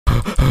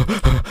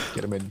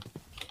Get him in.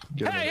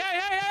 Hey!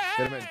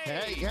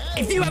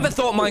 If you ever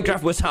thought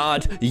Minecraft was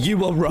hard, you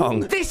were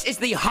wrong. This is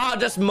the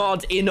hardest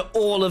mod in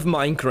all of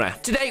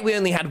Minecraft. Today, we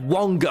only had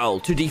one goal: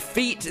 to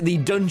defeat the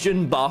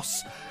dungeon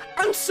boss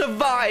and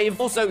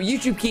survive. Also,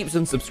 YouTube keeps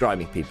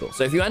unsubscribing people,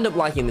 so if you end up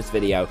liking this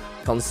video,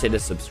 consider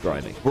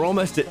subscribing. We're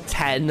almost at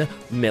 10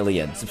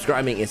 million.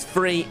 Subscribing is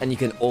free, and you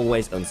can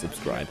always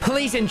unsubscribe.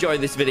 Please enjoy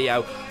this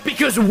video,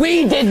 because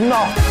we did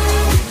not.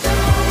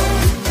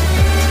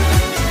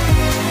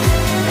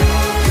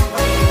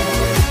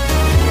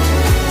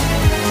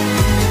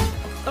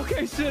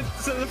 Okay, so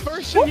the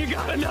first thing you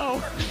gotta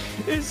know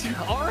is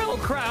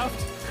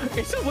RLCraft.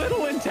 It's a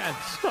little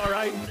intense, all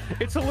right?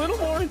 It's a little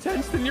more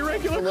intense than your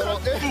regular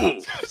craft.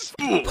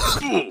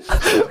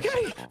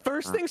 Okay,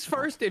 first things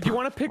first, if you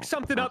want to pick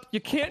something up, you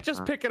can't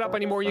just pick it up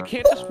anymore. You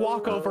can't just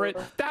walk over it.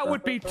 That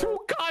would be too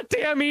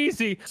goddamn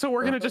easy. So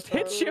we're going to just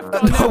hit shift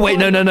on that. Wait,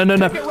 no.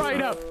 Pick it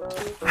right up.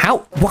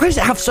 How? Why does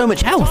it have so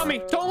much health?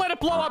 Tommy, don't let it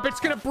blow up. It's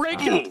going to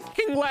break your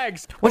fucking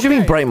legs. What do you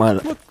mean break my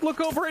legs?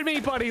 Look over at me,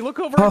 buddy. Look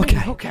over at me.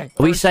 Okay.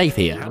 Are we safe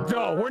here?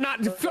 No, we're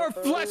not.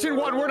 Lesson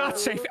 1, we're not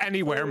safe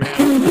anywhere,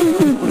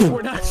 man.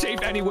 We're not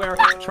safe anywhere.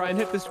 Try and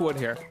hit this wood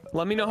here.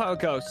 Let me know how it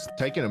goes.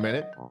 Taking a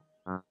minute.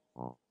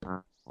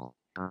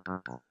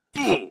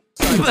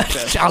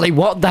 Charlie,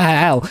 what the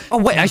hell? Oh,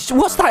 wait,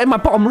 what's that in my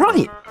bottom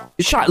right?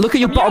 Jschlatt, look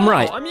at your bottom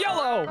right. I'm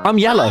yellow. I'm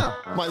yellow.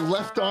 Ah, my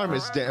left arm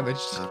is damaged.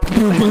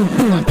 I'm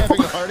having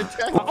a heart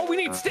attack. Oh, we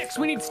need sticks.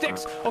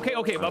 Okay,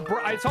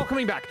 it's all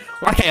coming back.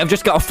 Okay, I've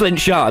just got a flint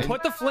shard.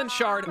 Put the flint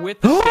shard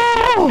with the stick.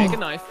 Yeah, make a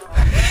knife.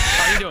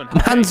 How are you doing?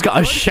 Man's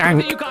got a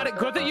shank.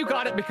 Good that you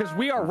got it, because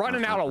we are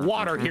running out of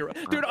water here.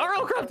 Dude,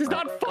 RLCraft is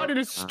not fun. It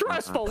is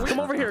stressful. Come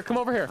over here.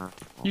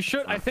 You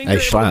should. I think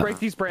you're able to break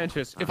these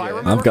branches. If I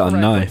remember I've got a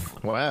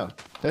knife. Wow,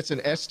 that's an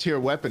S-tier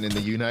weapon in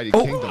the United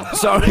Kingdom.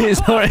 Sorry.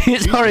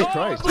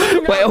 Christ.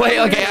 Wait,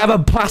 okay, I have a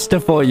plaster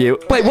for you.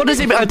 Wait, what does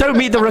it mean? I don't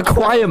meet the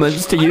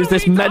requirements to use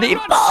this many.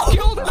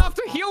 Skilled enough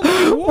to heal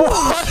my wounds.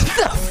 What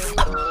the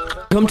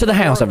fuck? Come to the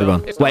house,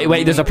 everyone.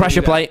 Wait, there's a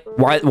pressure plate.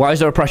 Why is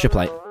there a pressure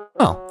plate?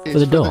 Oh, for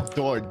the door. For the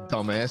door,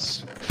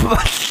 dumbass.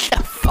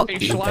 Fuck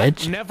you,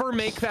 bitch. Never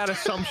make that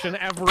assumption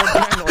ever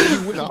again, or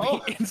you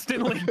will be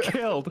instantly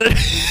killed.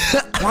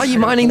 Why are you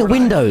mining the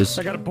windows?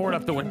 I gotta board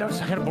up the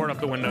windows.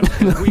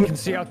 We can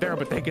see out there,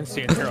 but they can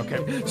see in here.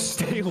 Okay,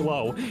 stay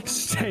low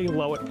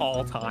at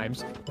all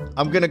times.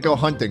 I'm gonna go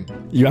hunting.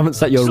 You haven't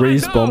set your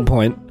respawn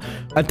point.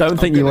 I don't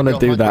think you want to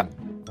do that.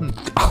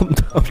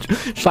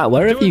 Jschlatt,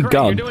 where have you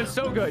gone? You're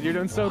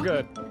doing so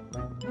good.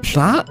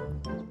 Jschlatt?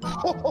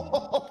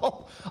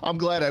 I'm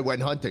glad I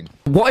went hunting.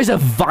 What is a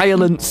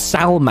violent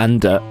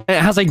salamander? It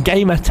has a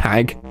gamer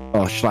tag.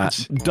 Oh,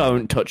 Jschlatt,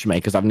 don't touch me,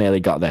 because I've nearly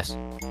got this.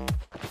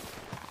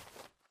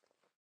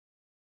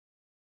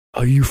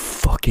 Are you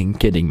fucking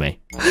kidding me?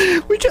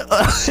 We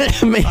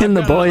just me and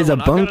the boys are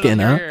bunking,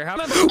 huh?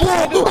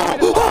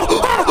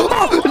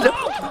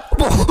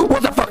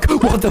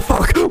 What the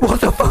fuck?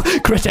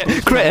 Crit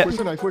it. Where's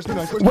the knife?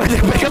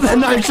 Pick up the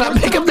knife, Jschlatt.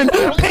 Pick up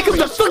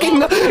the fucking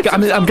knife.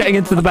 I'm getting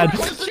into the bed.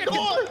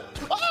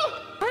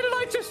 How did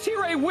I just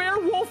hear a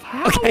werewolf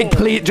howl? Okay,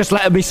 please, just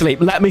let me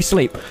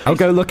sleep. I'll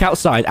go look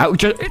outside.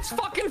 It's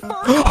fucking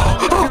fur.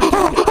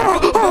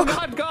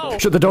 God, go.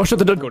 Shut the door.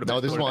 No,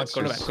 there's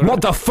monsters.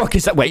 What the fuck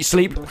is that? Wait,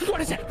 sleep.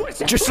 What is it?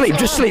 Just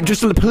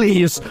sleep,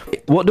 please.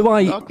 What do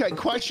I... Okay,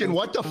 question.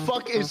 What the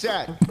fuck is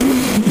that?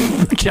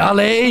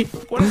 Charlie.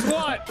 What is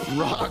what?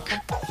 Rock.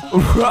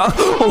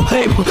 Oh,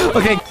 wait.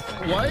 Okay.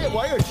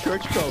 Why are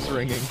church bells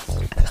ringing?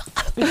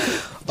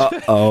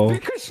 Uh-oh.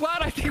 Because,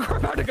 Jschlatt, I think we're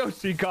about to go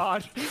see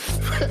God.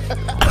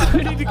 I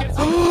need to get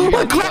some...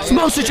 A grass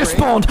monster just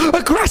spawned.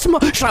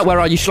 Jschlatt, where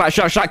are you?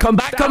 Jschlatt, come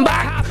back.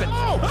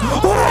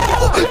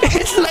 Oh,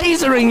 it's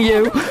lasering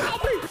you.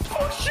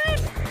 Oh,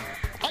 shit.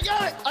 I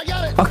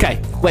got it.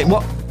 Okay, wait,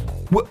 what?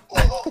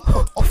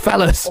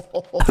 Fellas,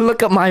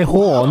 look at my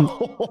horn.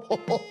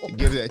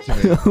 Give that to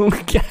me.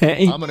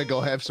 Okay. I'm gonna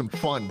go have some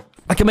fun.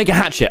 I can make a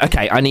hatchet.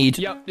 Okay, I need...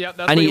 Yep, do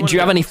you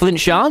have any flint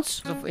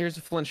shards? Here's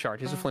a flint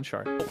shard.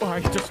 Oh, I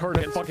just heard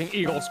a fucking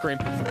eagle scream.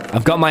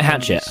 I've got my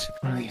hatchet.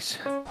 Nice.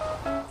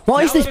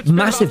 What is this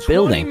massive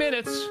building?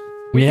 Minutes.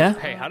 Yeah?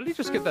 Hey, how did he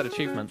just get that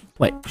achievement?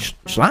 Wait,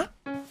 Jschlatt?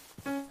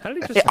 How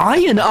did he just...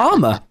 Iron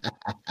armor?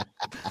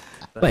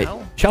 Wait,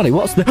 hell? Charlie,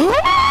 what's the...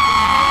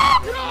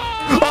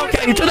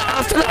 Okay, to the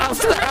house!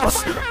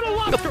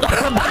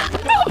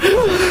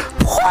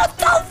 What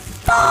the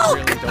fuck? I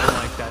really don't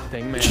like that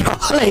thing, man.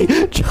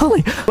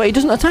 Charlie! Wait, it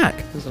doesn't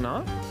attack. Is it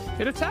not?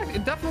 It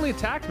definitely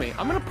attacked me.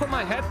 I'm gonna put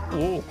my head...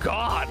 Oh,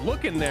 God,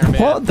 look in there,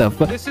 man. What the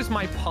fuck? This is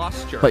my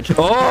posture. Wait,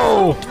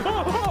 oh!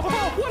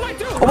 What'd I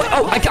do? Oh,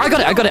 wait, I got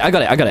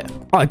it.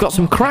 Oh, I got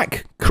some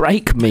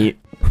crake meat.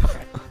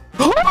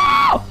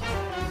 Oh!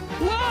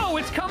 Whoa,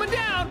 it's coming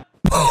down!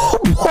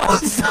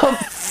 What the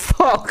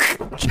fuck?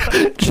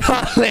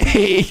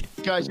 Charlie!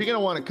 Guys, you're gonna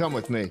want to come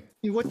with me.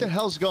 Hey, what the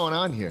hell's going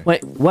on here?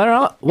 Wait,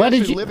 where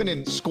did you... living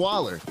in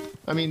squalor.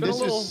 I mean, this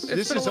is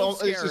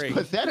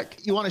pathetic.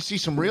 You want to see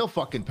some real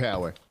fucking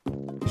power?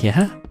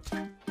 Yeah?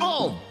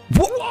 Boom.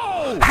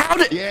 Whoa! How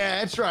did? Yeah,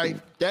 that's right.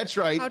 That's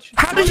right.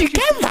 How did you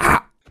get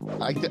that?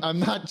 I'm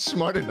not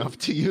smart enough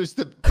to use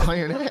the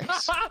iron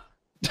axe.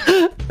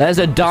 There's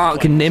a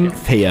dark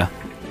nymph here.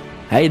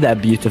 Hey there,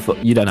 beautiful.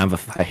 You don't have a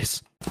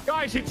face.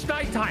 Guys, it's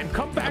nighttime.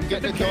 Come back to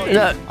the I'm getting a doggy. cave.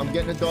 No. I'm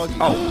getting a doggy.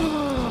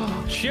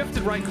 Oh. Shift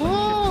and right click. Shift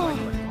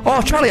and right click.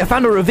 Oh, Charlie, I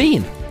found a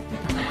ravine.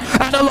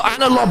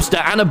 And a lobster,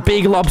 and a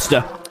big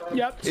lobster.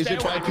 Yep. Is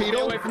it bipedal?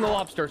 Stay away from the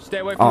lobster. Stay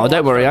away from Oh, the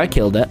don't lobster. worry, I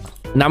killed it.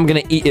 Now I'm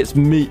gonna eat its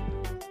meat.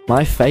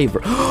 My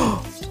favorite.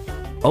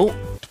 Oh.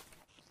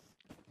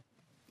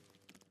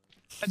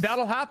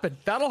 That'll happen.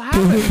 That'll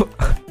happen.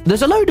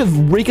 There's a load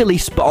of wriggly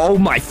Oh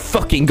my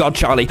fucking god,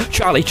 Charlie.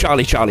 Charlie.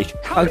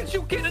 How did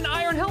you get an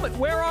iron helmet?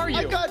 Where are you?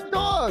 I got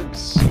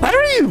dogs. Where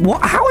are you?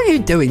 What? How are you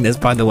doing this,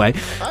 by the way?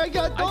 I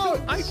got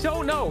dogs. I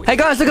don't know. Hey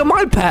guys, look at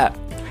my pet.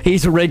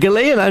 He's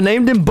wriggly, and I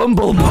named him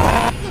Bumble.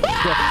 No!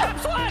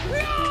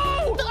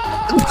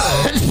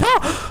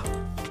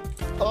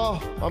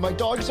 Oh, are my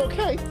dogs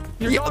okay?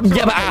 Yeah,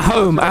 but at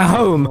home.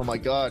 Oh my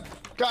god.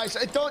 Guys,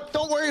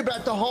 don't worry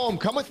about the home.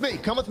 Come with me.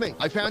 Come with me.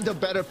 I found a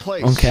better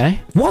place.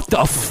 Okay. What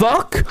the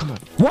fuck?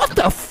 What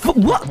the fuck?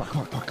 What?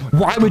 Come on.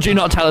 Why would you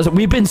not tell us?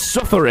 We've been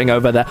suffering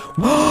over there.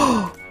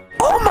 Oh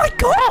my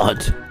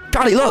god!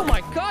 Charlie, Oh look.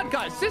 my god,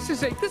 guys, this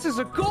is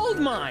a gold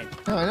mine.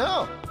 I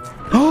know.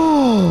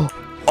 Oh.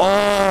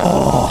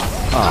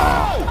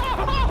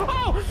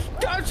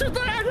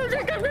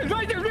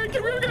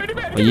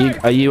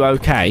 Are you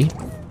okay?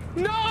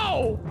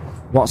 No!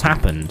 What's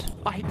happened?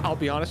 I'll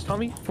be honest,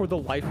 Tommy, for the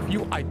life of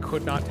you, I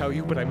could not tell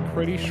you, but I'm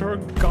pretty sure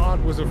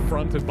God was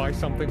affronted by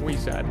something we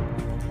said.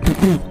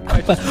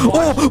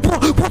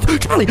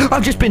 What? Charlie,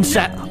 I've just been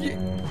set.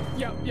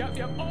 Yep.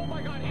 Oh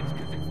my god, it's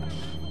because it's not...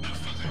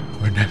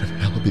 We're in heaven.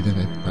 Hallowed be the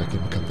name. Thy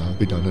kingdom come, thy will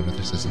be done on earth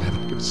as in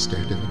heaven. Give us a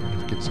stare, David.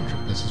 Give us some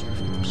trespasses.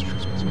 Forgive us our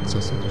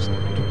trespasses.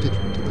 Don't teach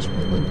me to this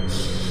world.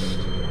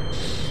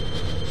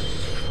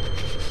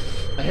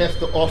 I have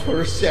to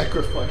offer a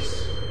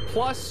sacrifice.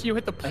 Plus, you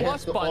hit the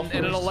plus button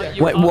and it'll let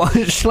you... Wait, what?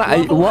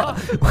 Jschlatt? What?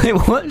 Wait,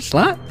 what?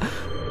 Jschlatt?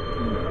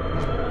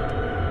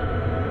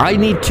 I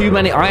need too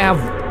many. I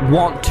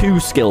have 2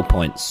 skill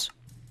points.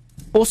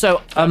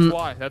 Also, That's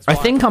why. I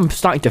think I'm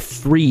starting to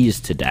freeze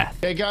to death.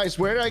 Hey guys,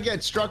 where did I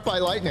get struck by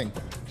lightning?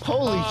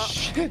 Holy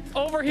shit!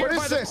 Over here What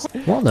by is the... this?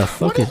 What the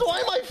fuck is... Why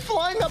am I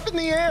flying up in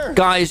the air?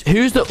 Guys,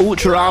 who's the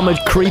ultra-armored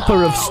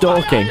creeper of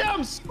stalking? My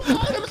items! My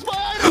items!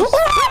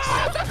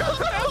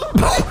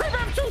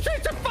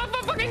 I'm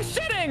fucking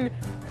shitting!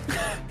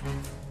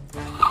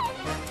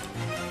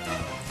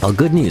 Well,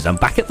 good news. I'm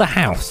back at the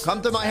house.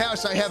 Come to my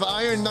house. I have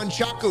iron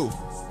nunchaku.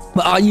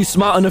 But are you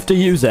smart enough to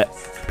use it?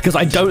 Because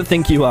I don't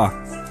think you are.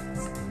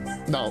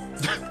 No,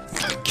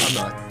 I'm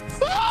not.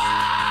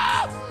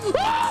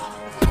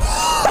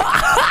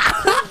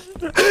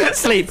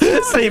 Sleep.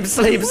 Just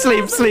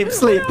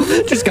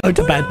go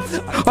to bed.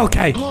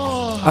 Okay.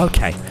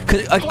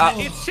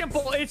 It's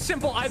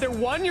simple. Either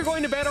 1, you're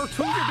going to bed, or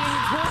 2, you're being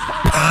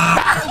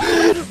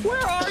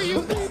Where are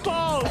you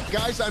people?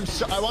 Guys,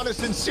 I want to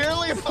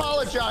sincerely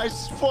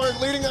apologize for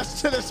leading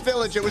us to this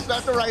village. It was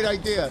not the right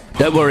idea.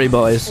 Don't worry,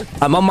 boys.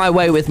 I'm on my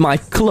way with my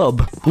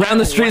club. Round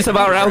the streets of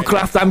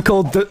RLCraft, I'm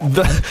called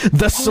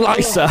the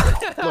Slicer.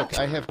 Look,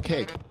 I have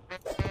cake.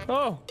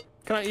 Oh,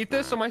 can I eat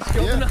this? Am I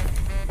skilled Yeah. enough?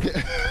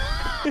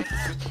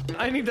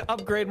 I need to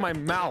upgrade my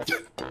mouth.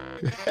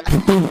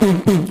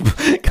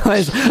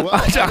 Guys, Well,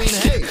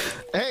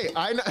 hey,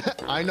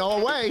 I know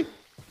a way.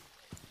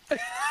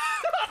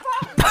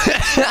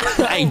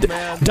 Hey,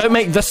 don't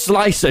make the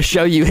Slicer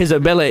show you his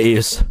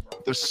abilities.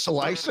 The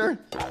slicer?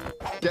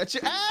 That's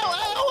it. Ow!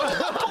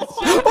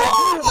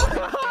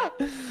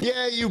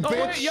 Yeah, you Oh,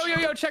 bitch. wait,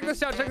 yo, check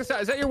this out. Is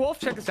that your wolf?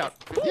 Check this out.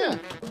 Yeah.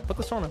 Put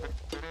this on him.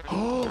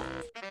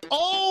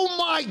 Oh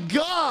my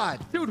god!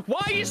 Dude,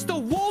 why is the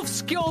wolf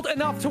skilled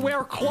enough to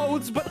wear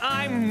clothes, but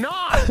I'm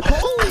not?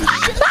 Holy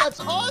shit, that's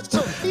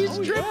awesome! He's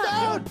dripped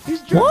out! He's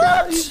dripped What?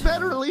 out! He's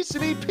better release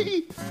an EP!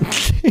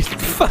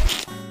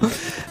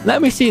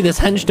 Let me see this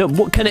henched up.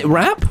 What, can it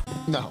rap?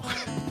 No.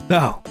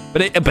 No.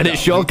 But it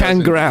sure can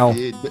growl.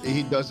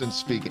 He doesn't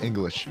speak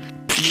English.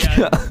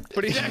 Yeah,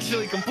 but he's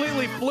actually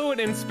completely fluent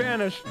in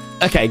Spanish.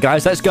 Okay,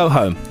 guys, let's go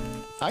home.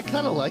 I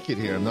kind of like it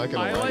here. I'm not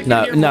gonna I lie. like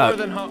No, it here no. more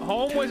than home.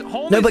 Home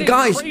No, is but a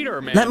guys,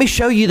 crater, man. let me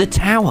show you the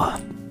tower.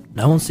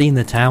 No one's seen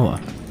the tower.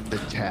 The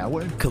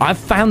tower? I've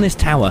found this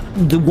tower.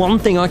 The one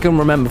thing I can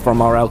remember from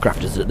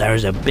RLCraft is that there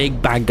is a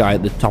big bad guy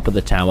at the top of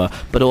the tower,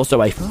 but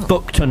also a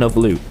fuck ton of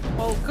loot.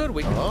 Well, good.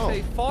 We can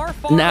stay far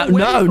No.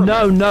 away from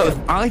it.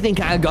 I think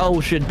our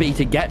goal should be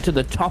to get to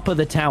the top of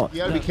the tower. You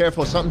gotta be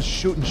careful. Something's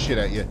shooting shit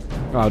at you.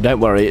 Oh, don't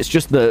worry. It's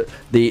just the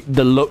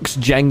Lux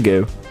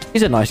Jengu.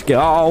 He's a nice guy.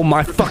 Oh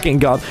my fucking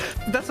god.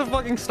 That's a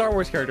fucking Star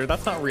Wars character.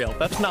 That's not real.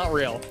 That's not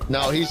real.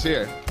 No, he's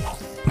here.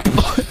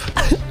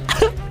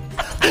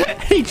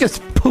 He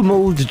just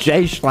pummeled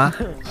Jschlatt.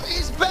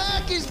 He's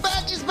back! He's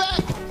back! He's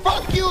back!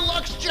 Fuck you,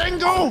 Lux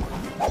Django!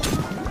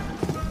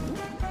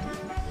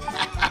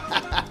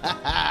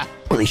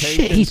 Holy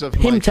shit, he's Patience of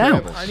my pimped out.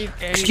 travels. I need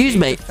Excuse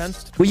me,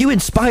 defense. were you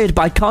inspired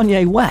by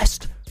Kanye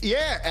West?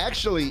 Yeah,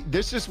 actually,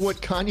 this is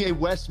what Kanye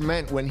West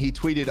meant when he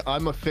tweeted,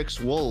 "I'ma fix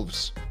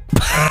wolves."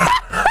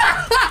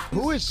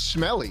 Who is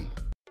smelly?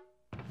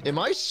 Am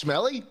I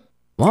smelly?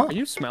 What? Are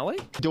you smelly?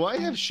 Do I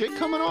have shit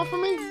coming off of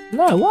me?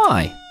 No,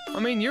 why? I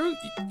mean,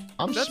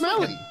 I'm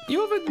smelly. You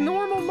have a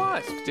normal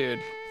musk, dude.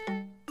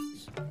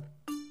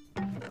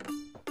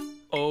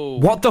 Oh.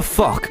 What the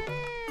fuck?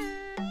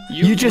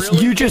 You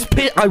just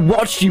piss. I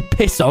watched you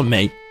piss on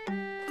me.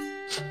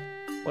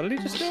 What did he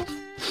just do?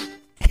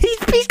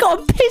 He's got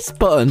a piss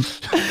button.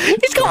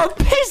 He's got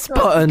a piss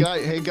button.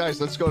 Hey guys,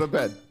 let's go to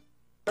bed.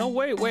 No,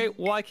 wait.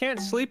 Well, I can't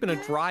sleep in a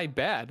dry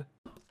bed.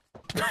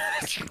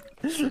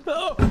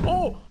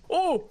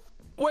 Oh!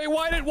 Wait,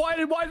 why'd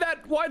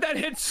that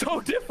hit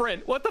so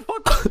different? What the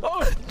fuck?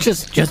 Oh.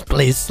 Just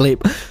please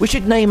sleep. We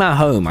should name our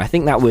home. I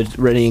think that would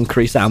really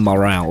increase our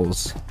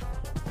morals.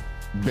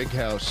 Big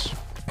house.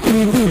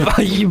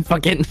 You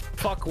fucking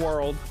Fuck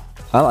world.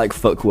 I like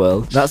fuck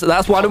world.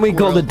 That's why don't we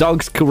call the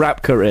dog's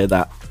rap career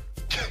that?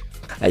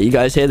 Hey, you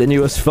guys hear the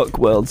newest fuck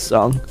world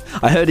song?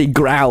 I heard he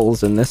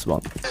growls in this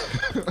one.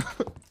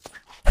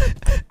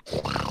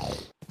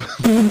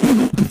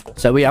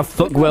 So we have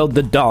fuck world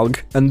the dog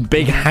and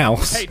big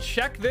house. Hey,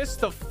 check this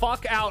the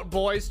fuck out,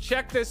 boys.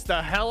 Check this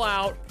the hell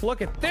out.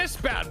 Look at this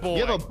bad boy.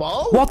 You have a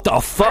bow? What the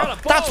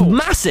fuck? That's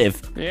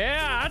massive.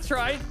 Yeah, that's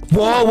right.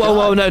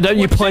 Whoa, no, don't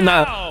you point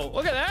that.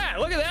 Look at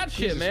that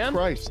shit, Jesus man.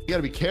 Christ, you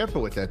gotta be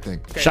careful with that thing.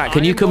 Okay, Shaq,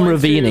 can you come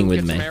ravining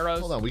with me?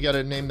 Hold on, we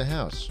gotta name the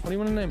house. What do you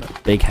want to name it?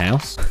 Big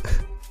house.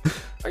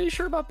 Are you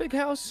sure about big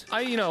house?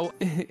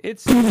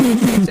 It's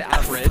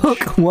average.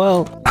 Fuck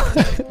well.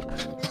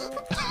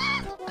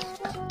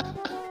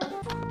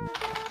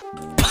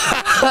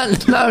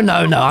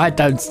 No, I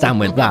don't stand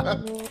with that.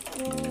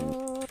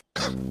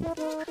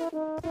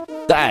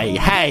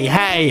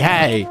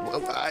 Hey.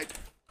 Well,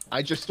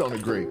 I just don't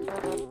agree.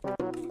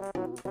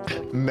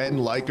 Men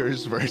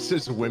likers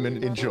versus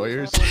women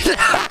enjoyers.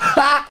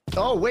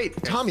 Oh,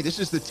 wait, Tommy, this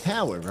is the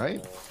tower,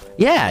 right?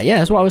 Yeah,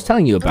 that's what I was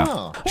telling you about.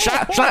 Oh.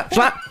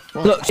 Jschlatt.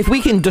 Look, if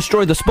we can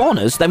destroy the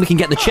spawners, then we can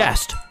get the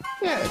chest.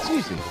 Yeah, it's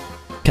easy.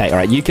 Okay, all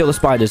right, you kill the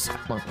spiders.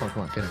 Come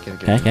on, get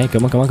it. Okay,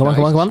 come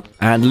on.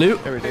 And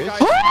loot. There it is.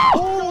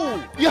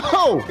 Oh!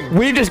 Yo!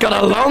 We just got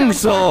a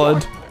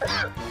longsword.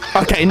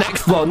 Okay,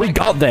 next floor, we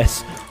got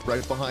this.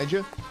 Right behind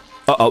you.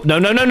 Uh-oh, no,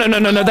 they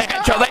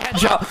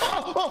headshot.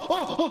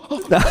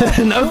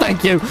 No,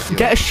 thank you.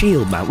 Get a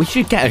shield, man. We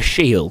should get a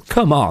shield.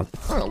 Come on.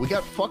 Oh, we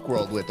got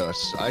Fuckworld with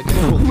us. I think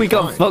we'll be We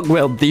got fine.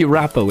 Fuckworld, the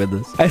rapper, with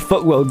us. Hey,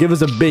 Fuckworld, give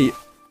us a beat.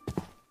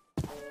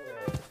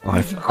 Oh,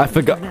 I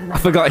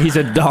forgot he's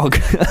a dog.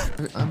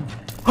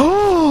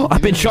 Oh,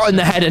 I've been shot in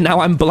the head and now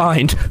I'm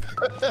blind.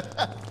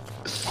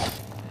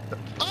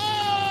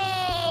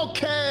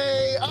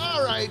 Okay,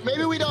 all right.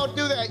 Maybe we don't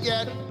do that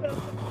yet.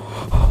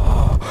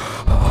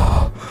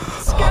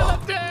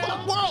 Skeleton!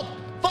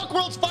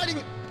 Fuckworld's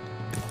fighting.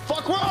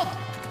 Fuckworld!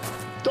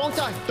 Don't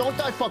die,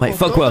 Fuckworld. Wait,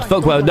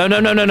 Fuckworld. No.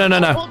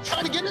 Fuckworld,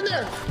 try to get in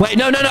there. Wait,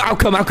 no. I'll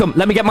come.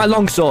 Let me get my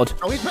longsword.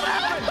 Oh, he's fine.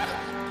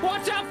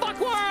 Watch out,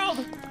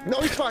 Fuckworld! No,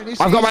 he's fine.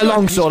 I've got my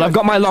longsword. I'm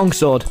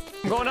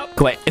going up.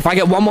 Wait, if I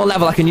get one more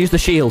level, I can use the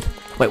shield.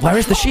 Wait, where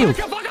is the shield?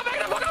 Fuck up!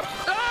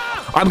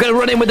 Ah! I'm gonna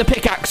run in with the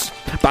pickaxe.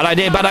 Bad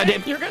idea.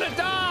 You're gonna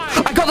die!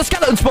 I got the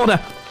skeleton spawner.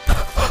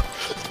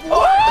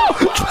 Oh,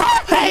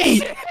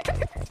 Charlie!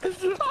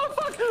 Oh,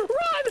 fuck!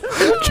 Run!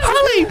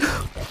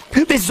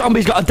 Charlie! This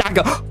zombie's got a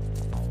dagger.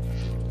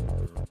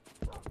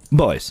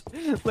 Boys.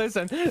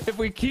 Listen, if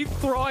we keep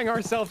throwing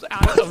ourselves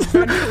out,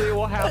 eventually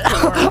we'll have to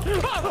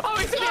learn. Oh,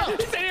 he's in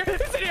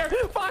here!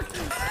 Fuck!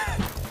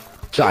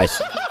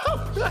 Guys.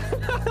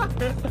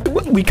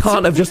 We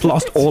can't have just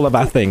lost all of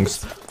our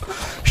things.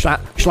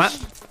 Jschlatt.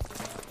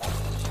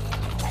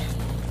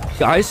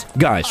 Guys.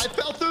 I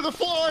fell through the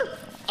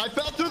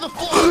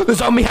floor. The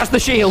zombie has the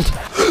shield.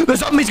 The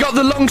zombie's got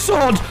the long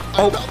sword.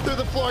 I fell through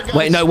the floor, guys.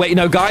 Wait,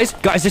 no, guys.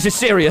 Guys, this is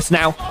serious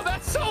now. Oh,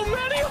 that's so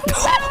many of them!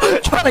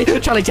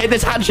 Charlie, take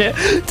this hatchet.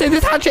 Take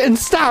this hatchet and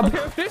stab.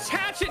 Okay, this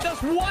hatchet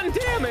does 1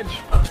 damage.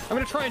 I'm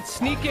gonna try and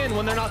sneak in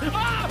when they're not.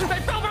 Ah! They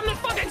fell from the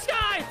fucking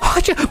sky!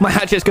 My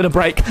hatchet's gonna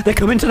break. They're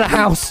coming to the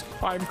house.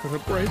 I'm gonna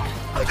break.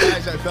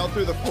 Guys, I fell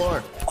through the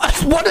floor.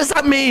 What does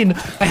that mean?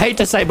 I hate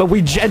to say, but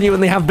we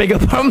genuinely have bigger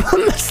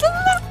problems.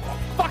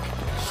 Fuck!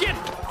 Shit!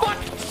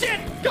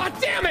 God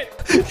damn it!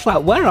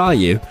 Jschlatt, where are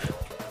you?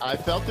 I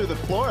fell through the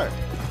floor.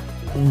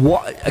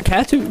 What?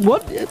 Care to?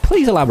 What?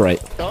 Please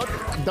elaborate.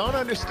 Don't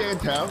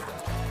understand how.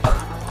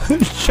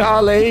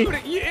 Charlie.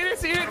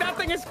 Dude, that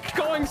thing is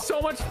going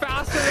so much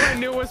faster than I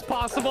knew was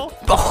possible.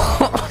 Hey,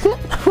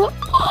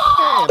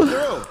 I'm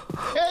through.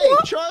 Hey,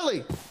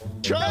 Charlie.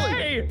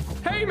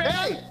 Hey,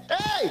 man.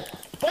 Hey.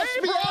 Bust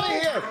me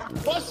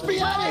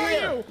out of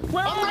here.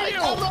 Where are you?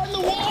 I'm in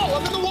the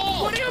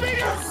wall. What do you mean?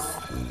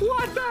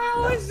 What the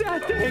hell is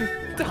that thing?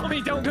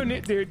 Tommy, don't go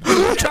near, dude.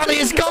 Charlie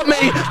has got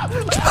me.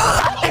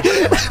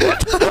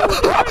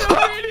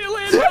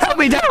 Help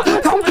me down.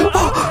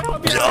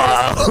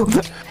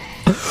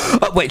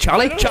 Wait,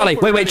 Charlie.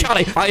 Wait,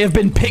 Charlie. I have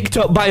been picked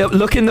up by a...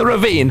 Look in the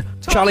ravine.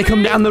 Charlie,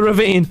 come down the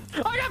ravine.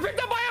 I got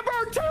picked up by a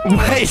bird, too.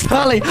 Wait,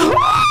 Charlie.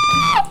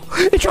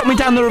 It dropped me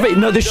down the ravine.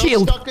 No, the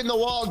shield. Stuck in the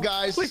wall,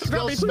 guys.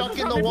 Still stuck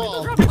in the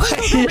wall.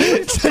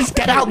 Just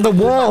get out the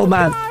wall,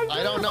 man.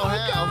 I don't know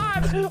how.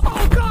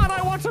 Oh God,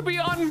 I want to be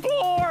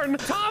unborn.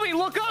 Tommy,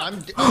 look up. I'm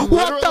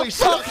What literally the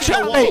fuck, stuck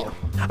in the Charlie? wall.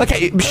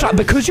 Okay, Jschlatt,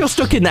 because you're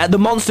stuck in there, the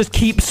monsters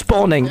keep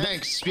spawning.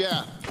 Thanks,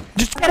 yeah.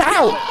 Just get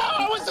out.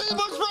 I was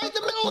right in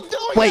the middle of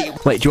doing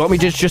it. Wait, do you want me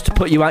just to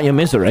put you out your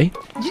misery?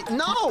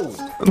 No.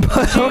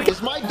 Okay.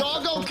 Is my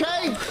dog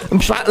okay?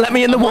 Jschlatt, let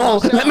me in the wall.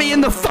 Let me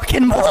in the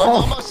fucking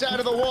wall. Almost out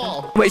of the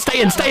wall. Wait,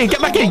 stay in. Get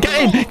back in.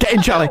 Get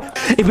in, Charlie.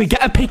 If we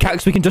get a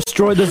pickaxe, we can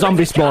destroy the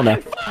zombie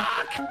spawner.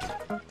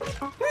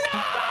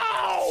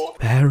 No!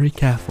 Very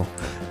careful.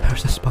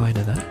 There's a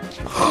spider there.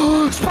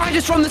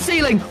 Spiders from the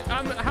ceiling.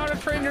 How to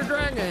Train Your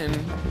Dragon.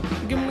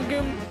 Give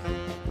him.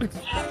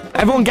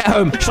 Everyone get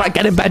home. Jschlatt,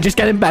 get in bed. Just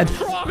get in bed.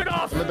 Frog it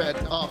off. In the bed.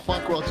 Oh,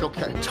 fuck, well, it's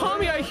okay.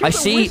 Tommy, I hear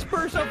the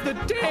whispers of the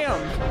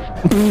damned.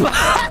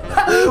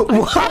 I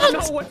don't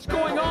know what's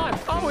going on.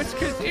 Oh, it's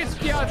because there's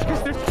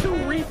 2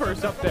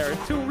 reapers up there.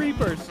 2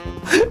 reapers.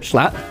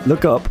 Jschlatt,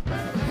 look up.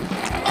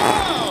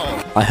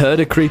 Oh! I heard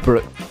a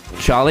creeper.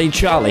 Charlie,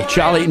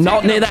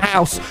 not near the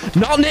house.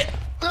 Not near.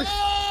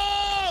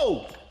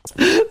 No!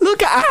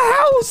 Look at our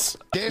house.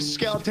 This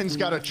skeleton's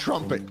got a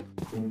trumpet.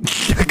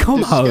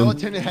 Come The home.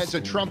 skeleton has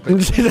a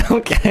trumpet.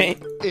 Okay.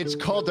 It's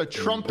called a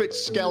trumpet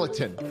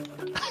skeleton.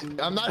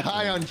 I'm not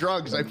high on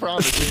drugs, I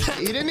promise.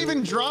 He didn't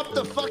even drop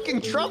the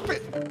fucking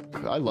trumpet.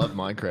 I love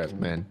Minecraft,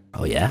 man.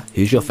 Oh yeah.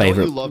 Who's your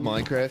favorite? Don't you love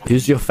Minecraft?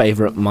 Who's your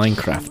favorite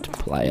Minecraft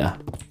player?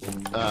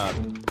 Yeah.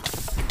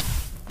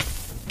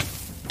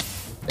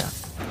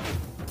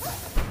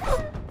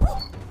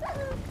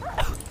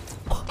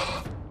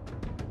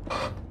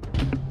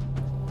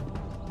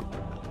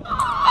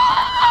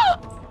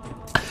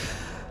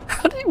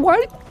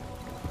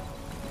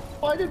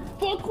 Why did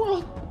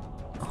Fuckworld?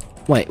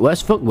 Wait,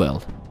 where's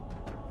Fuckworld?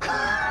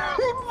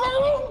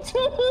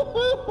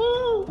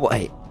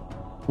 Wait,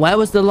 where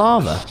was the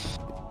lava?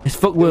 Is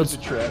It was Fuckworld's? a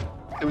trap.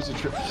 It was a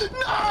trap.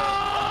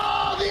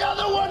 No! The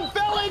other one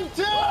fell in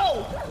too!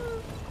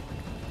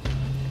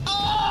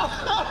 Oh,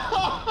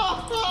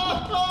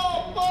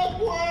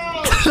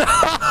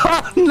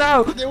 Fuckworld!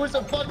 No! There was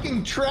a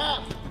fucking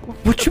trap.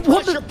 What?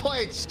 Pressure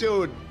plates,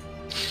 dude.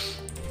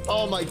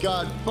 Oh my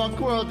god,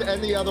 Fuckworld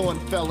and the other one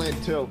fell in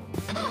too.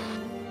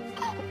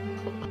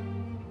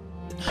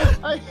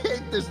 I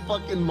hate this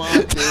fucking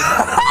mod,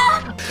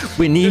 dude.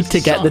 We need This to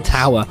get the sucks.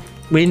 tower.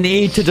 We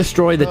need to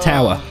destroy the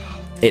tower.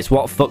 It's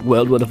what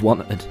Fuckworld would have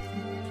wanted.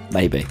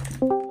 Maybe.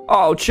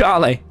 Oh,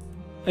 Charlie.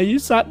 Are you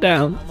sat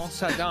down? I'm all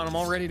sat down. I'm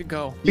all ready to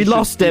go. We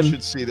lost him. You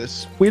should see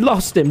this. We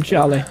lost him,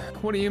 Charlie.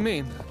 What do you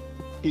mean?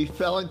 He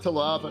fell into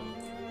lava.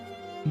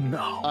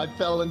 No. I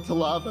fell into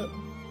lava.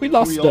 We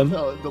lost We all him.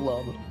 fell into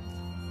lava.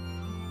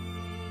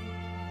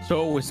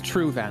 So it was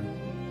true then.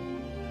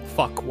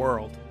 Fuck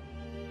world.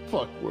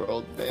 Fuck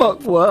world, man.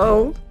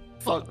 Fuckworld.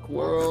 Fuck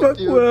world,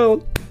 dude.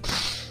 Fuckworld.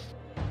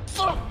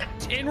 Fuck.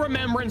 In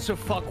remembrance of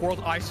fuck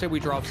world, I say we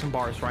drop some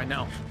bars right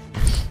now.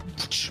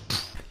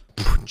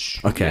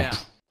 Okay.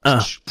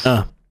 Yeah.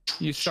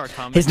 You start,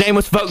 Tommy. His name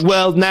was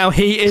Fuckworld. Now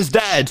he is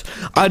dead.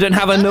 I don't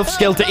have enough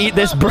skill to eat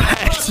this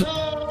bread.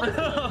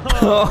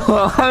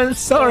 Oh, I'm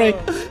sorry.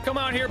 Come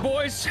out here,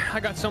 boys. I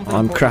got something.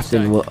 I'm important to say.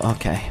 crafting wood.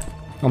 Okay.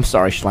 I'm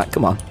sorry, Jschlatt.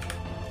 Come on.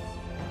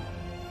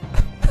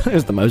 That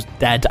was the most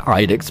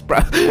dead-eyed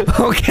expression.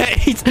 Okay,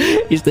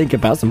 he's thinking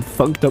about some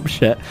fucked up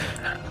shit.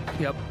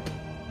 Yep.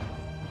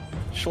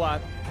 Jschlatt,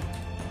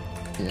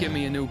 Yeah. give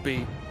me a new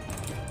beat.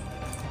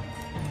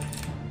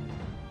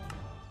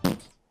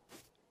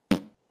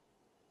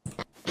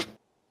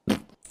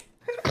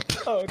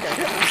 Oh,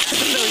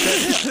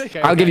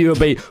 okay. I'll give you a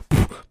beat.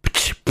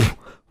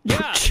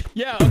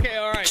 Yeah, okay,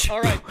 all right.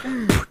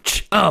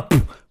 Up.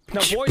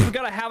 Now, boys, we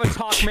gotta have a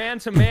talk man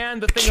to man.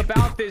 The thing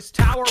about this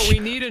tower, we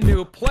need a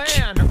new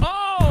plan.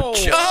 Oh!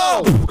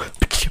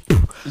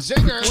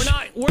 Zinger.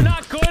 We're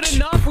not good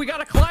enough. We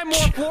gotta climb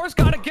more floors.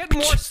 Gotta get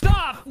more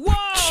stuff.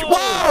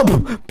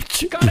 Whoa!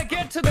 Gotta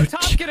get to the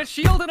top. Get a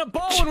shield and a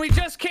bow, and we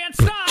just can't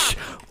stop.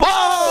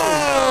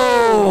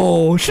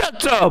 Whoa!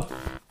 Shut up.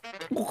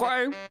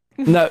 Okay.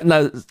 No,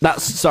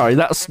 that's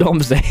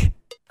Stormzy.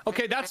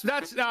 Okay, that's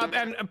passing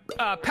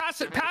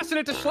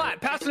it to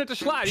Jschlatt. Passing it to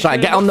Jschlatt. Jschlatt,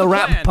 get on the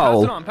rap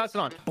pole. Pass it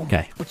on. Boom.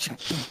 Okay.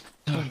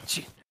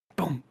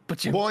 Boom.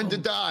 Born to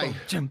die.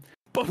 Boom.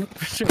 Boom.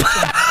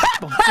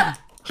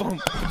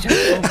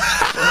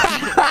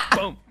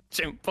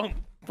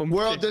 Boom.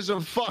 World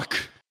doesn't fuck.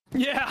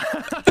 Yeah.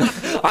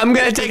 I'm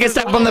gonna take a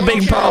step on the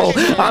big pole.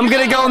 I'm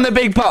gonna go on the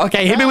big pole.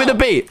 Okay, hit me with a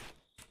beat.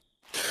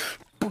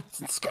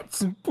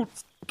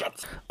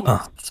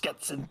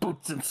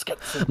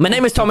 My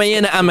name is Tommyinnit,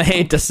 and I'm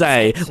here to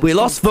say we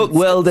lost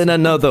Fuckworld in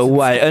another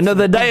way.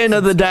 Another day,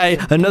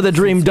 another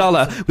dream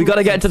dollar. We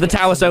gotta get to the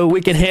tower so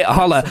we can hit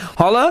Holler.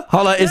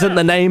 Holler isn't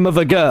the name of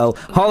a girl.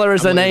 Holler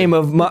is the name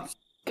of my...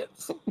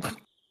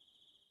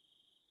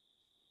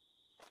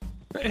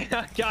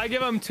 I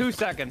give him 2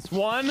 seconds.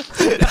 One.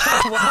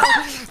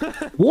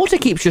 Water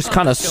keeps just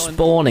kind of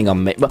spawning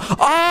on me.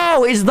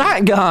 Oh, is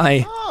that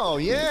guy? Oh. Oh,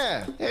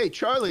 yeah. Hey,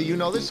 Charlie, you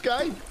know this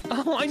guy?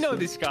 Oh, I know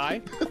this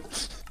guy.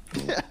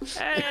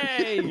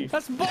 Hey,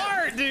 that's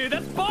Bart, dude.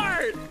 That's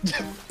Bart.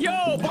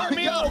 Yo, Bart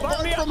me up.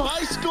 Bart me up. From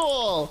high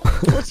school.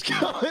 What's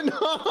going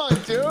on,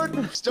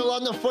 dude? Still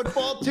on the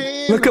football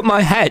team? Look at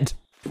my head.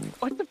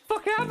 What the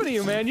fuck happened to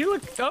you, man? You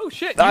look. Oh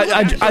shit.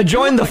 I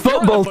joined the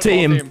football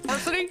team.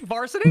 Varsity?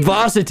 Varsity?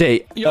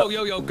 Varsity.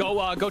 Yo.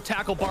 Go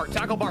tackle Bart.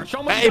 Tackle Bart.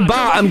 Show me. Hey,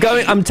 Bart,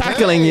 I'm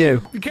tackling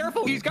you. Be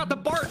careful. He's got the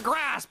Bart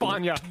grasp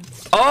on you.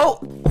 Oh,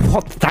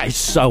 what? That is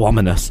so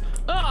ominous.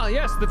 Ah,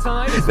 yes, the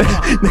time is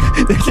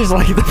This is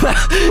like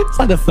it's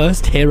like the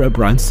first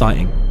Herobrine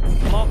sighting.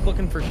 I'm off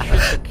looking for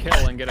shit to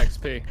kill and get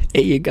XP.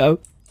 Here you go.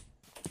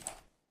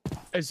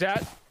 Is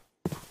that?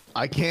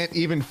 I can't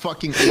even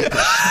fucking eat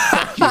this.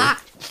 Fuck you.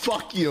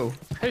 Fuck you.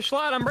 Hey,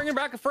 Jschlatt, I'm bringing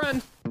back a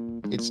friend.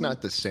 It's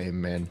not the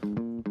same, man.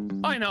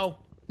 I know.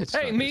 It's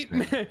Hey, meet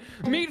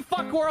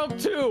Fuck World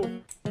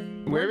 2.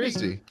 Where is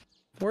he?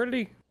 Where did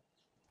he?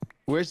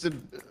 Where's the...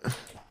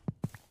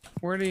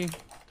 Where did he?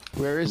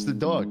 Where is the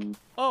dog?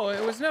 Oh,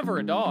 it was never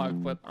a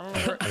dog, but I don't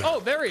know where... Oh,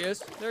 there he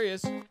is. There he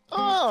is.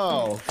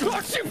 Oh!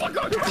 Oh, shit, fuck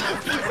on!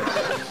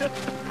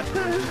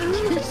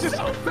 Jesus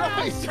so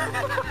Christ!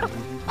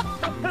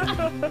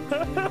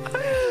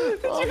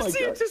 Did you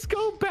see it just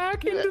go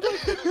back into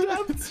the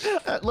depths?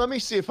 Let me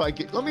see if I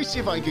can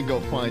go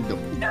find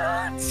him.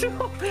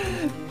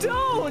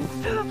 Don't!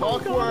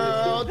 Fuck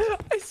World!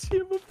 I see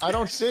him. I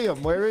don't see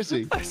him. Where is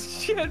he? Oh,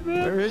 shit,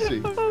 man. Where is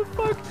he? Oh,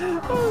 fuck.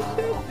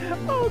 Oh, shit.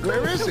 Oh, God.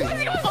 Where is he? What's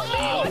he going for me?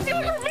 What's he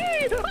going for me?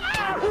 Ah!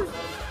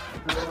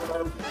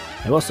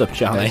 Hey, what's up,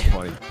 Charlie? That's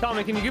funny.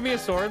 Tommy, can you give me a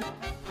sword?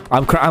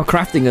 I'm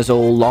crafting us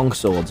all long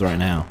swords right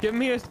now. Give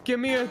me a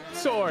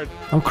sword.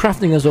 I'm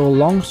crafting us all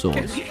long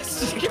swords. Give me a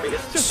sword.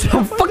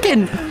 So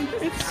fucking...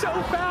 It's so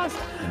fast.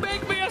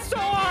 Make me a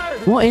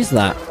sword. What is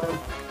that?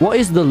 What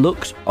is the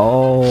looks?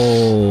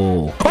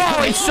 Oh.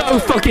 Oh, it's so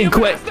fucking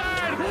quick.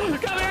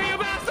 Come here, you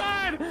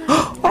bastard.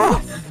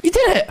 Oh, you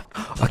did it.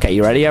 Okay,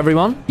 you ready,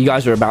 everyone? You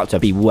guys are about to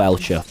be well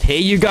chuffed. Here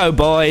you go,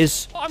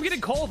 boys. Oh, I'm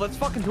getting cold. Let's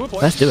fucking do it,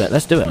 boys. Let's do it.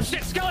 Let's do Oh, it.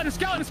 shit. Skeleton.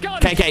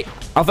 Okay.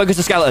 I'll focus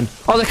the skeleton.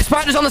 Oh, the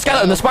spider's on the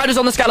skeleton. The spider's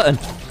on the skeleton.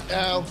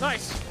 Ow.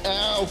 Nice.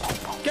 Ow.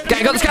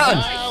 Okay, got the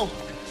skeleton. Ow.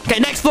 Okay,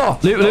 next floor.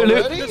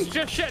 Loot. This is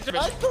just shit.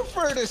 I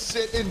prefer to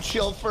sit and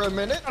chill for a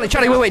minute.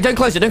 Charlie, wait. Don't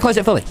close it. Don't close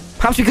it fully.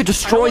 Perhaps we could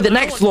destroy the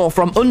next floor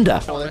from under.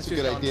 Oh, that's a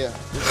good idea.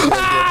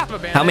 Ah!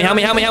 Help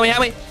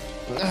me.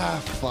 Ah,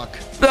 fuck.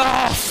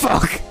 Oh,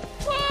 fuck.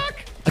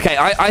 Okay,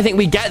 I think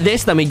we get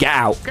this, then we get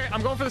out. Okay,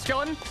 I'm going for the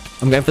skeleton.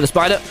 I'm going for the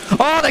spider.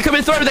 Oh, they're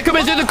coming through. They're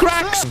coming through the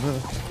cracks.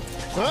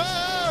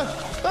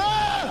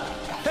 Ah!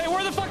 Hey,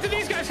 where the fuck did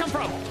these guys come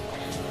from?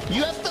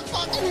 You have to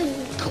fucking...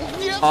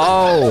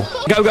 Oh.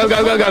 Go. Go.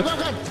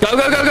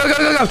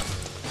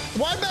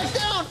 Why back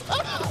down?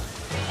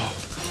 Ah!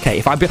 Okay,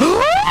 if I...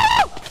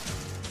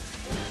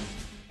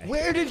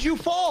 Where did you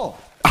fall?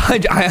 I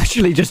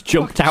actually just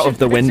jumped out of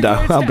the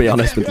window. I'll be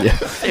honest with you.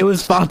 It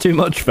was far too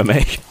much for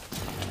me.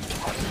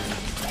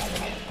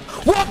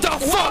 What the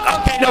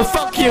fuck? Okay, no,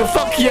 fuck you.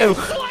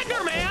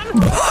 Slender,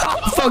 man.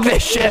 Fuck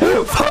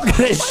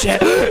this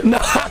shit. No,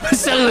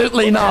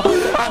 absolutely not.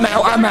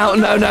 I'm out.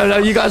 No.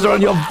 You guys are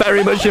on your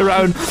very much your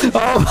own.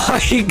 Oh my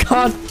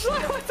god.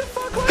 What the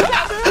fuck was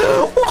that?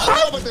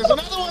 Oh, but there's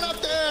another one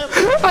up there.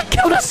 I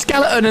killed a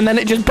skeleton and then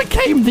it just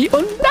became the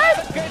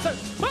undead. Okay, so...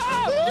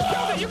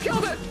 You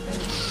killed it.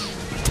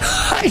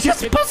 I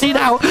just pussied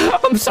out.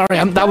 I'm sorry,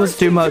 that was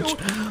too much.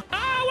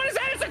 Ah, what is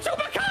that? It's a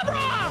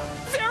chupacabra.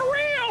 They're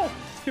real.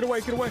 Get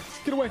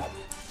away.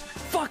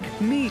 Fuck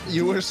me.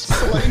 You were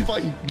slain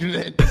by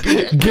Gnek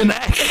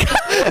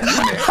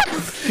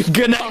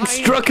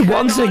struck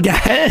once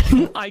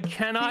again. I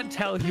cannot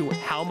tell you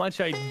how much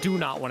I do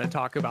not want to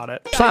talk about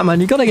it. Flat man,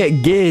 you gotta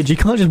get geared. You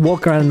can't just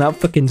walk around in that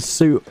fucking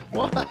suit.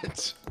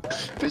 What?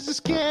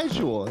 Business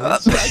casual. I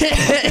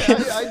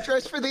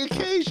dress for the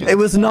occasion. It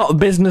was not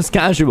business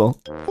casual.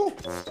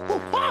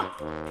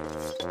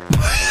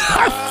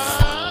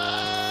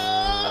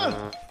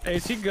 Hey,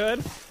 is he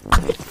good?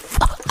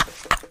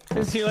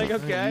 Is he like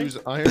okay? Use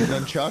iron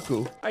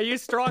nunchaku. Are you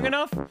strong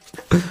enough?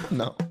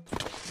 No.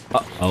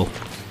 Uh-oh.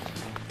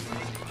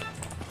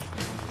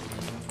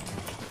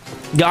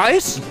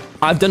 Guys,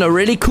 I've done a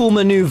really cool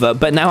maneuver,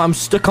 but now I'm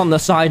stuck on the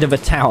side of a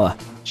tower.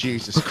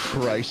 Jesus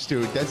Christ,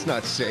 dude. That's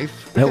not safe.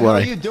 Don't What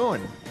worry. are you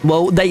doing?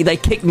 Well, they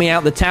kicked me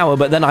out the tower,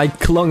 but then I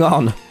clung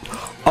on.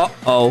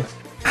 Uh-oh.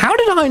 How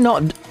did I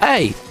not...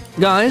 Hey,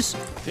 guys,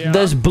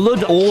 there's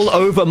blood all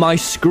over my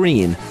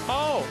screen.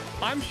 Oh,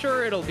 I'm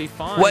sure it'll be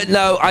fine. Wait,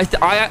 no,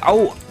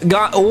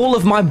 God, all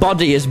of my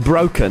body is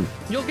broken.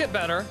 You'll get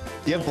better.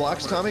 Do you have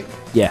blocks, Tommy?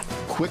 Yeah.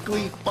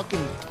 Quickly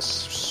fucking...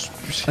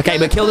 Okay,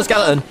 but kill the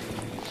skeleton.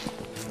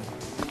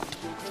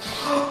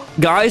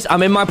 Guys,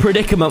 I'm in my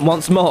predicament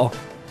once more.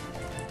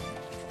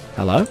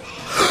 Hello?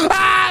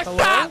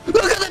 Hello?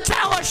 Look at the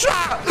tower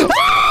shot!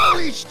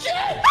 Holy shit!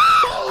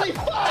 Holy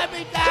fuck! Let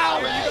me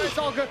down! You guys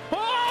all good?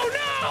 Oh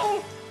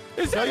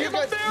no! Is that him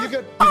up there? You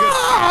good.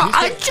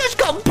 I just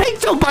got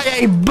picked up by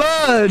a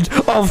bird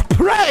of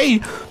prey!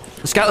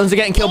 The skeletons are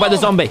getting killed by the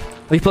zombie.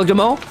 Have you plugged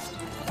them all?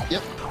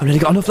 Yep. I've nearly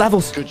got enough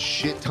levels. Good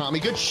shit, Tommy.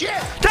 Good shit.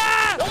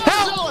 Ah!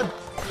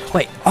 Help!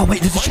 Wait. Oh,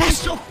 wait. There's a Why are you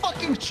chest. so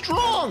fucking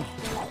strong?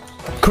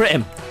 Crit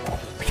him.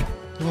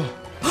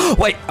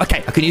 Wait.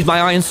 Okay. I can use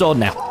my iron sword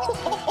now.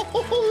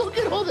 Oh, look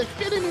at all the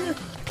shit in here.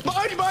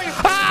 Behind you.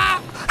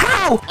 Ah!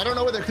 How? I don't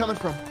know where they're coming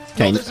from.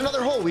 Okay. No, there's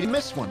another hole. We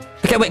missed one.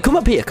 Okay, wait. Come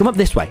up here. Come up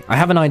this way. I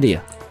have an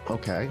idea.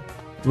 Okay.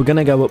 We're going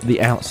to go up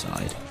the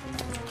outside.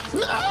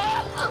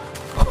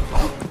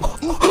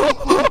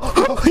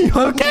 Are you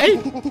okay?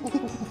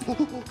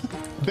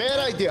 Bad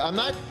idea.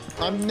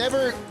 I'm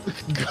never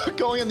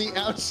going on the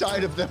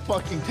outside of the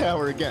fucking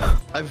tower again.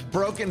 I've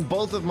broken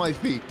both of my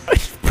feet.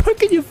 You've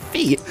broken your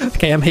feet.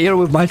 Okay, I'm here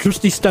with my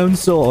trusty stone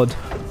sword.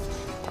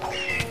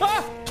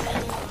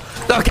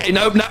 Okay,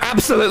 no,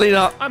 absolutely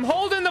not. I'm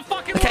holding the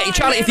fucking Okay, line,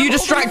 Charlie, man. if you I'm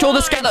distract holding all the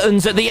line.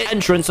 skeletons at the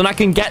entrance, and I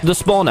can get the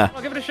spawner.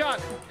 I'll give it a shot.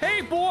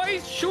 Hey,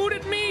 boys, shoot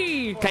at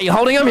me. Okay, you're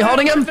holding him. You're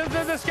holding him.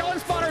 The skeleton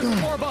spawner is the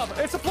floor above.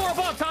 It's the floor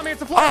above, Tommy. It's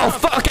the floor Oh,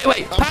 above. fuck. Okay,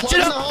 wait. I'm Patch it plugging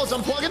the up. holes.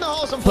 I'm plugging the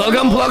holes. Plug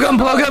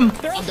him.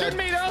 They're all shooting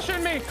me. They're all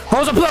shooting me.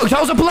 Holes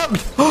are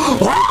plugged.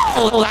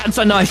 Oh, that's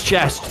a nice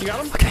chest. You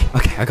got him?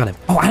 Okay, I got him.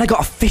 Oh, and I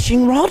got a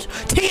fishing rod.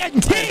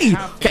 TNT.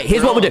 Okay,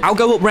 here's what we'll do. I'll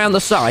go up round the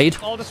side.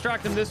 I'll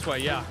distract them this way,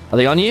 yeah. Are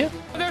they on you?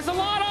 There's a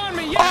lot on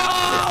me, yeah.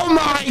 Oh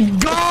my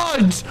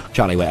god!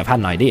 Charlie, wait, I've had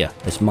an idea.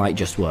 This might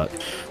just work.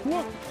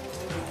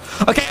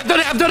 Okay, I've done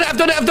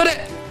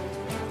it!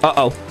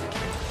 Uh-oh.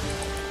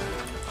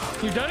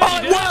 You done it? Oh,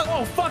 You did it? what?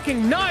 Oh,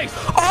 fucking nice.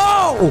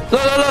 Oh!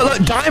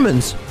 Look,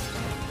 diamonds!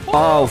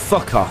 Oh,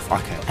 fuck off.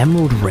 Okay.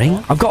 Emerald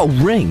ring? I've got a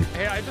ring.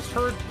 Hey, I just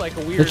heard like a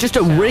weird There's just a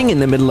sound. ring in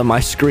the middle of my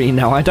screen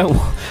now. I don't...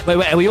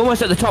 Wait, are we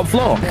almost at the top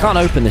floor? I can't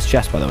open this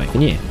chest, by the way.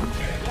 Can you?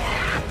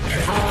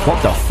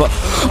 What the fuck?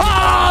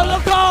 Oh,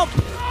 look up!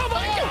 Oh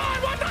my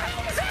god, what the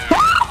hell is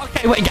that?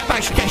 Okay, wait, get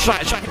back. Okay,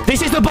 Jschlatt.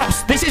 This is the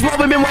boss. This is what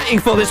we've been waiting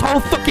for this whole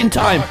fucking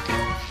time.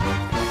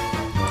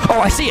 Oh,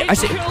 I see it.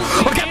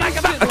 Oh, get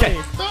back. Okay.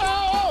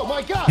 Oh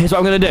my god. Here's what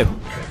I'm going to do.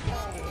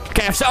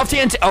 Okay, I've set off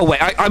TNT. Oh, wait,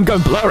 I'm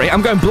going blurry.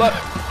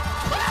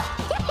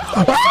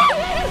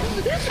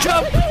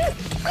 Jump!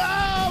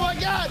 Oh my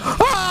god.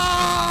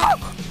 Ah!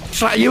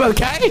 Jschlatt, you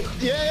okay?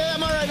 Yeah,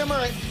 I'm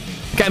alright.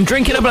 Okay, I'm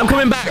drinking up and I'm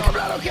coming back. I'm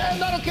not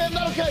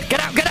okay.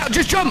 Get out,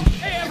 just jump.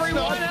 Hey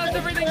everyone, how's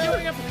everything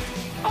doing?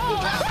 Oh,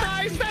 that's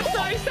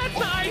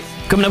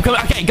nice. Coming.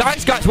 Okay,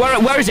 guys,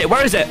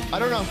 where is it? I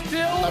don't know.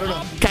 Still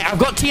Okay, I've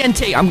got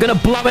TNT. I'm going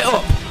to blow it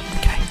up.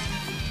 Okay.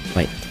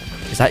 Wait,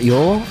 is that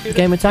your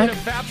game attack?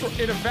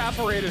 It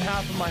evaporated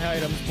half of my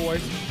items,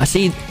 boys. I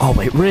see. Oh,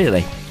 wait,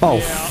 really? Oh,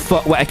 Yeah.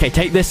 fuck. Wait, okay,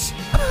 take this.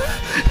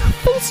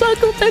 Full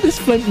circle, take this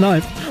flint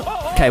knife.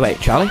 Okay, wait,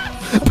 Charlie.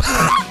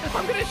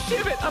 I'm gonna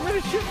shiv it. I'm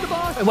gonna shiv the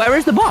boss. Wait, where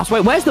is the boss?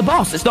 Wait, where's the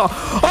boss? It's not.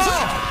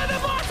 Oh! The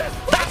boss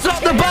is That's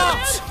not the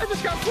boss! I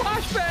just got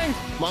flashbanged.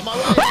 I'm on my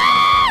way.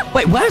 Ah!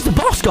 Wait, where's the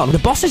boss gone? The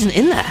boss isn't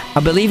in there. I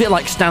believe it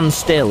like stands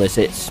still as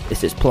its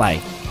play.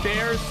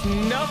 There's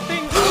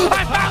nothing.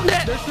 I found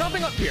it! There's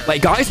nothing up here.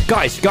 Wait, guys.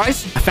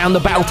 I found the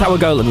battle tower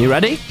golem. You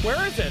ready?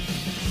 Where is it?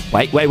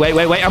 Wait.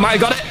 I might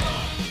have got it.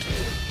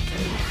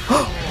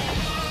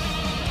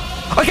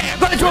 Okay, I've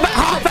got it to about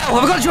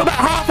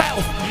half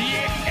health.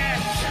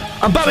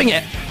 Yes. I'm bowing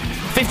it.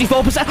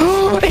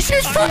 54%. It's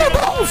just full of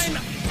balls.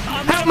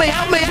 Help me.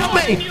 I'm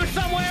you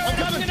somewhere. I'm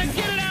gonna get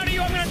it out of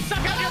you. I'm gonna suck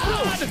out your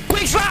blood.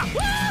 Quick slap.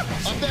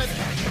 I'm dead.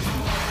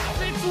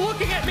 It's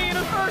looking at me and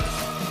it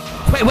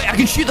hurts. Wait, I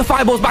can shoot the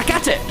fireballs back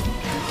at it.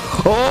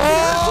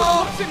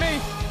 Oh! Looks at me.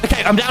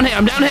 Okay, I'm down here.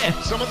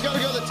 Someone's gotta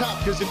go to the top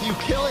because if you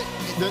kill it,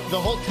 the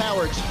whole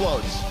tower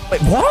explodes.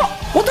 Wait, what?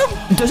 What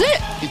the? Does it?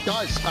 It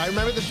does. I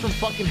remember this from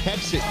fucking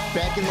Hexit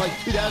back in like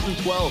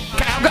 2012.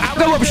 Okay, I'll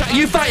go up, Jschlatt.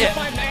 You fight it.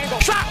 Find an angle.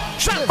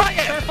 Jschlatt, fight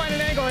Try to it. find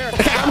an angle here.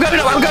 Okay, I'm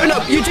going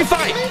up. You two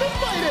fight.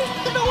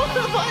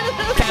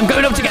 Okay, I'm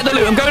going up to get the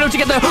loot.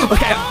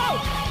 Okay.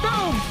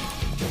 Boom.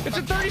 It's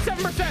at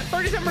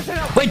 37%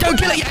 health. Wait, don't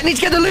kill it yet. I need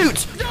to get the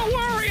loot. Don't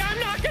worry, I'm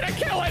not gonna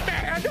kill it,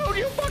 man. Don't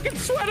you fucking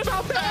sweat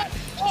about that.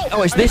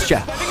 Oh, it's this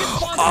chest. I think it's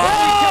spawned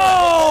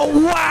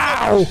Oh,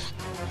 wow.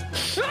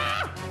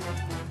 Ah!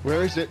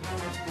 Where is it?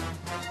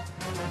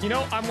 You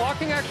know, I'm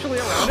walking actually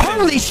around it.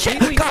 Holy shit.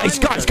 Guys.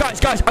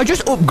 I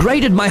just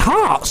upgraded my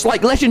hearts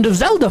like Legend of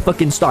Zelda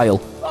fucking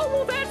style. Oh,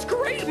 well, that's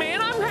great, man.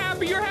 I'm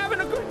happy you're having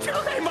a good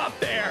time up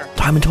there.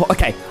 Diamond Hawk.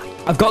 Okay.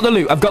 I've got the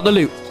loot.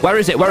 Where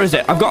is it?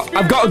 I've got a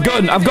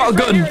gun.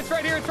 It's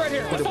right here.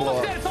 It's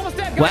almost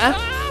dead. Guys. Where?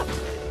 Ah!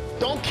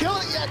 Don't kill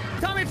it yet.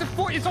 Tommy,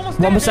 it's almost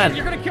 1%. dead.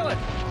 You're gonna kill it.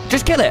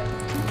 Just kill it.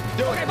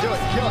 Do it. Kill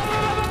it.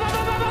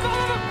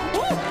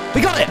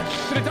 We got it.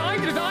 Did it die?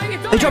 It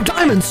died. They dropped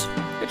diamonds.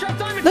 It dropped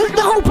diamonds.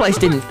 The whole place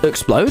didn't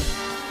explode.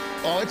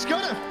 Oh, it's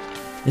gonna.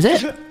 Is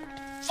it?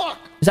 Fuck.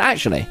 Is it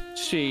actually?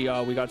 See,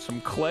 we got some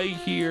clay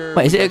here.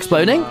 Wait, is it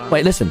exploding?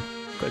 Wait, listen.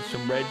 Got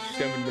some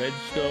redstone.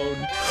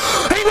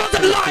 He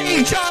wasn't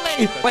lying,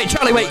 Charlie! Wait,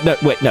 Charlie, wait. No.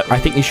 I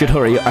think you should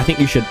hurry. Got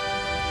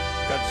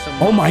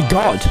some. Oh my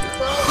god.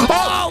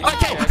 Oh,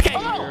 okay.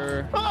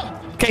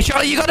 Okay,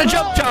 Charlie, you gotta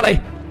jump,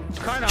 Charlie.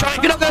 Charlie,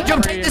 if you're not gonna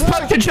jump, take this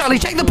potion, Charlie.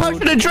 Take the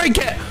potion and drink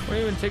it. Won't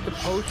even take the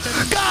potion.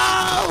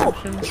 Go!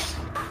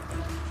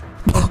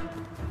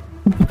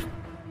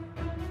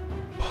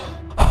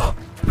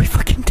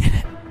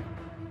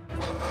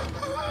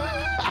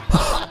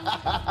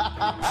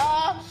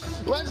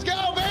 Let's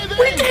go, baby!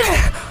 We did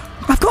it!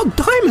 I've got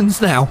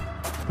diamonds now.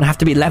 I have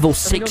to be level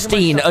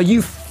 16. Are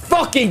you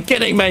fucking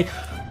kidding me?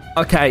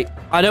 Okay,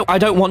 I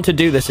don't want to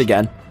do this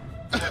again.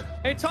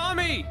 Hey,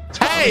 Tommy!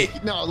 Hey!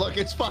 No, look,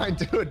 it's fine,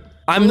 dude.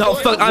 I'm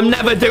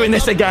never doing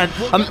this again.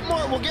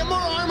 We'll get more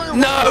armor.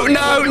 No.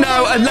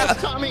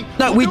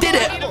 No, we did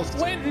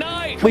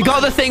it. We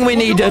got the thing we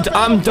needed.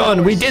 I'm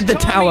done. We did the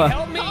tower.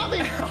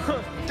 Tommy,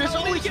 there's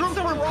always room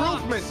for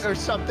improvement or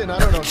something. I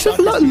don't know. Just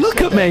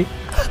look at me.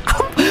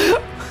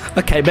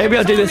 Okay, maybe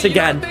I'll do this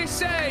again. They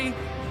say,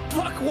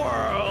 fuck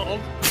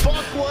world.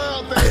 Fuck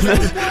world, baby.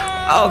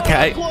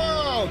 Okay.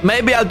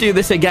 Maybe I'll do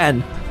this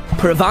again,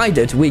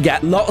 provided we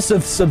get lots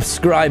of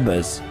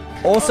subscribers.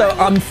 Also,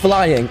 I'm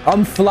flying.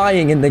 I'm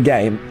flying in the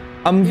game.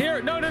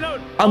 Here, no.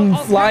 I'm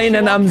flying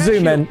and I'm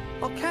zooming.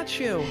 I'll catch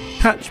you.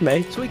 Catch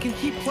me. So we can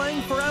keep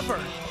playing forever.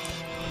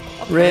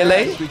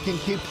 Really? Yes, we can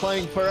keep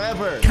playing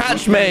forever.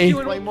 Catch me.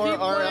 Play more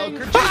RL.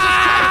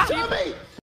 Ah! Tommy!